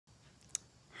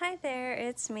Hi there,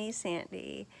 it's me,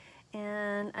 Sandy,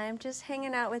 and I'm just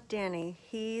hanging out with Danny.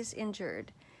 He's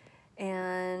injured,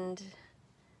 and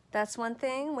that's one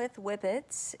thing with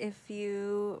whippets. If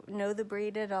you know the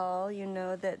breed at all, you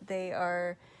know that they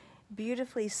are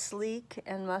beautifully sleek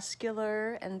and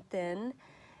muscular and thin,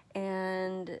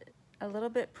 and a little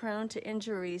bit prone to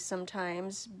injury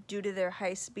sometimes due to their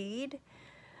high speed.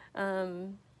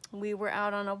 We were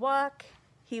out on a walk.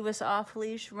 He was off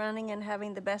leash running and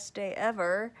having the best day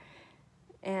ever,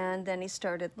 and then he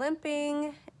started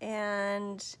limping,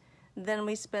 and then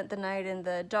we spent the night in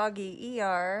the doggy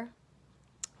ER,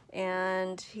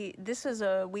 and this was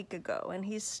a week ago, and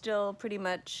he's still pretty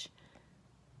much,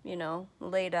 you know,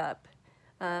 laid up.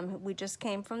 We just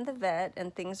came from the vet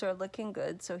and things are looking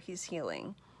good, so he's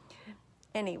healing.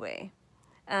 Anyway,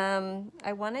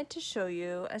 I wanted to show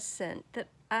you a scent that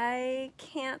I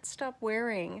can't stop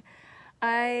wearing.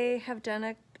 I have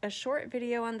done a short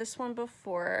video on this one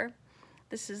before.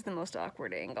 This is the most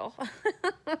awkward angle.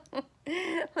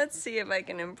 Let's see if I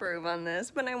can improve on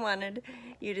this, but I wanted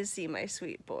you to see my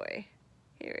sweet boy.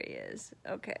 Here he is.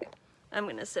 Okay, I'm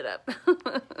gonna sit up.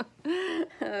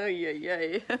 Oh,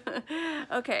 yay.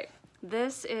 Okay,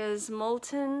 this is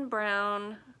Molton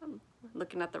Brown, I'm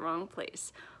looking at the wrong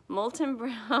place. Molton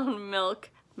Brown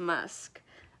Milk Musk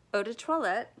Eau de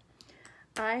Toilette.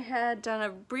 I had done a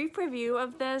brief review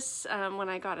of this when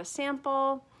I got a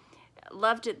sample.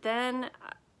 Loved it then.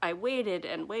 I waited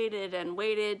and waited and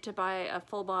waited to buy a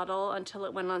full bottle until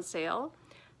it went on sale.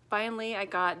 Finally, I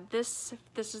got this.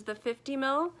 This is the 50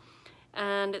 ml,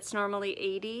 and it's normally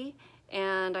 80,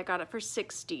 and I got it for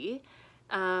 60.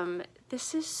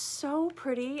 This is so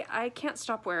pretty. I can't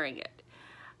stop wearing it.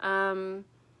 Oh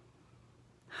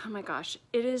my gosh,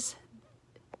 it is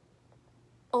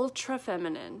ultra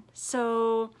feminine.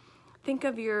 So think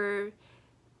of your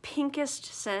pinkest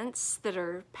scents that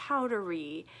are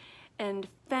powdery and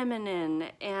feminine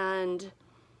and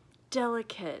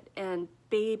delicate and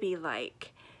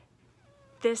baby-like.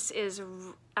 This is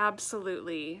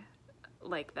absolutely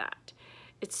like that.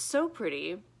 It's so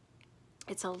pretty.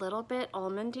 It's a little bit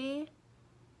almondy,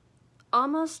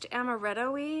 almost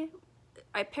amaretto-y.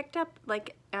 I picked up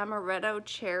like amaretto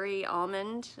cherry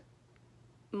almond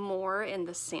more in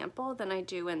the sample than I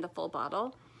do in the full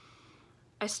bottle.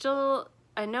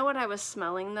 I know what I was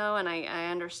smelling though, and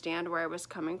I understand where I was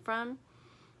coming from,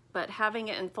 but having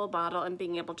it in full bottle and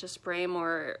being able to spray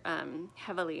more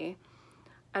heavily,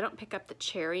 I don't pick up the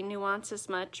cherry nuance as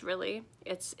much, really.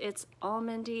 It's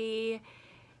almondy,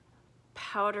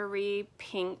 powdery,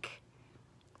 pink,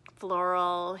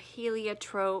 floral,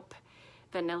 heliotrope,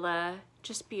 vanilla,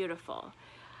 just beautiful.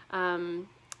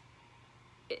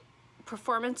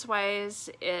 Performance-wise,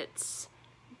 it's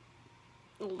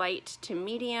light to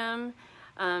medium.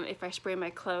 If I spray my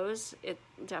clothes, it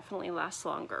definitely lasts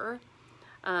longer.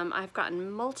 I've gotten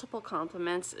multiple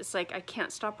compliments. It's like I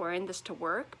can't stop wearing this to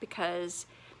work because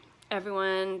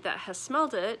everyone that has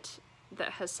smelled it,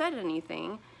 that has said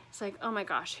anything, it's like, oh my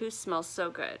gosh, who smells so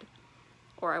good?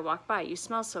 Or I walk by, you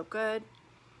smell so good.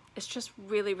 It's just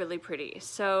really, really pretty.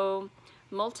 So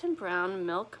Molton Brown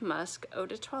Milk Musk Eau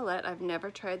de Toilette. I've never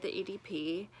tried the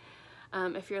EDP.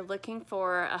 If you're looking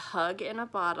for a hug in a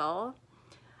bottle,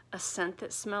 a scent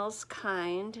that smells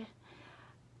kind,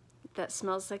 that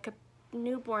smells like a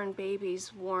newborn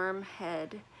baby's warm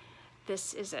head,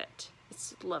 this is it.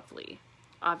 It's lovely.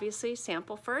 Obviously,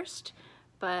 sample first,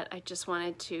 but I just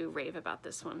wanted to rave about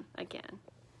this one again.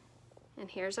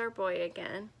 And here's our boy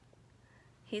again.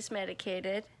 He's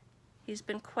medicated. He's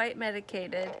been quite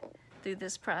medicated through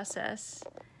this process,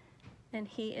 and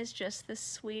he is just the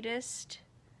sweetest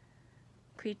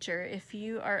creature. If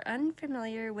you are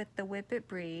unfamiliar with the whippet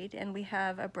breed, and we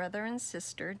have a brother and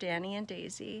sister, Danny and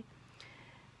Daisy,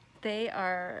 they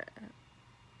are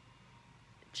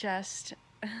just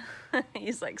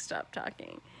he's like, stop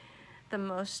talking, the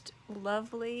most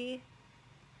lovely,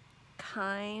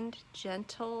 kind,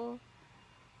 gentle,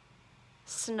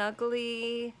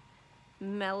 snuggly,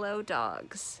 mellow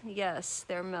dogs. Yes,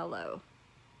 they're mellow.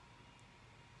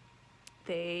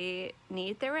 They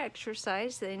need their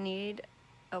exercise. They need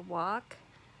a walk,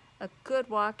 a good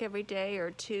walk every day,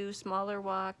 or 2 smaller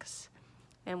walks,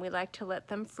 and we like to let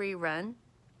them free run.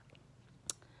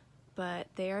 But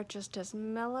they are just as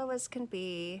mellow as can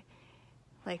be,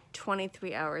 like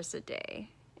 23 hours a day,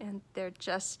 and they're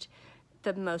just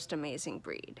the most amazing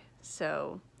breed.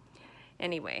 So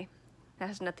anyway, that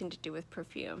has nothing to do with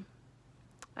perfume.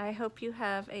 I hope you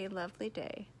have a lovely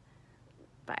day.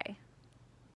 Bye.